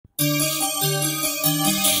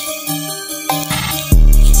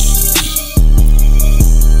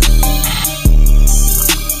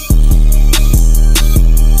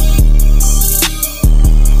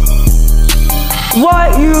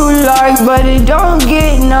but it don't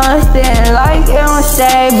get nothing. Like it don't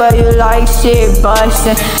say, but you like shit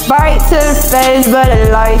bustin'. Bite to the face, but I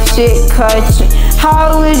like shit cutchin'.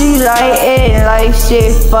 How would you like it like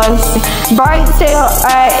shit bustin'? Bite to your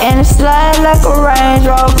eye and slide like a Range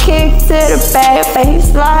Rover. Kick to the back, but he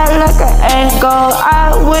slide like an ankle.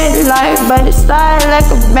 I would like, but it slide like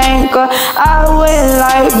a banker. I wouldn't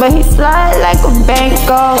like, but he slide like a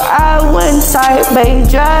banker. I wouldn't type, but he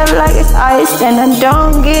drive like it's ice. And I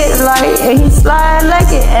don't get light, and he slide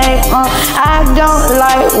like it ain't on. I don't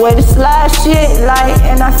like what it slide shit like,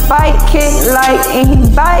 and I fight kick like, and he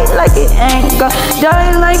bite like it ain't go.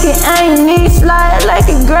 Dirty like it ain't me, slide like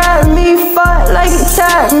it grab me, fuck like it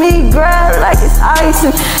tap me, grab like it's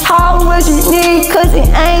icing. How would you need, cause it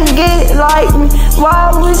ain't get like me?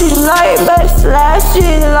 Why would you like, but slide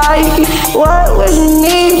shit like it? What would you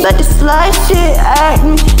need, but to slide shit at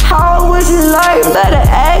me? How would you like, but to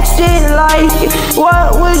act shit like it?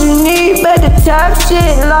 What would you need, but to tap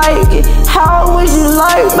shit like it? How would you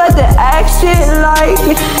like, but to act shit like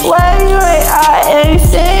it? Where you at, and you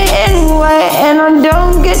sing anyway, and I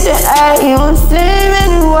don't get to act, you don't sing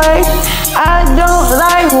anyway. I don't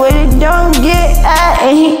like what it don't get at,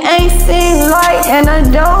 and he ain't seen like, and I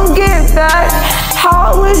don't get back.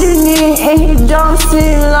 How would you need, and he don't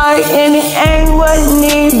seem like, and it ain't what it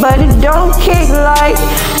need, but it don't kick like.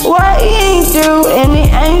 What he ain't do, and it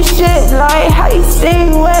ain't shit like. How you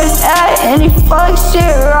sing where it's at, and he fuck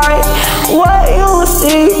shit right. What you don't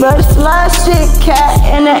see, but it's slide shit cat,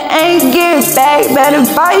 and it ain't get back, better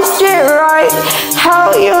bite shit right.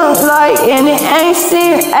 How you don't like, and it ain't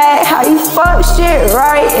seen at. How you fuck shit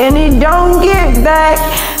right, and it don't get back.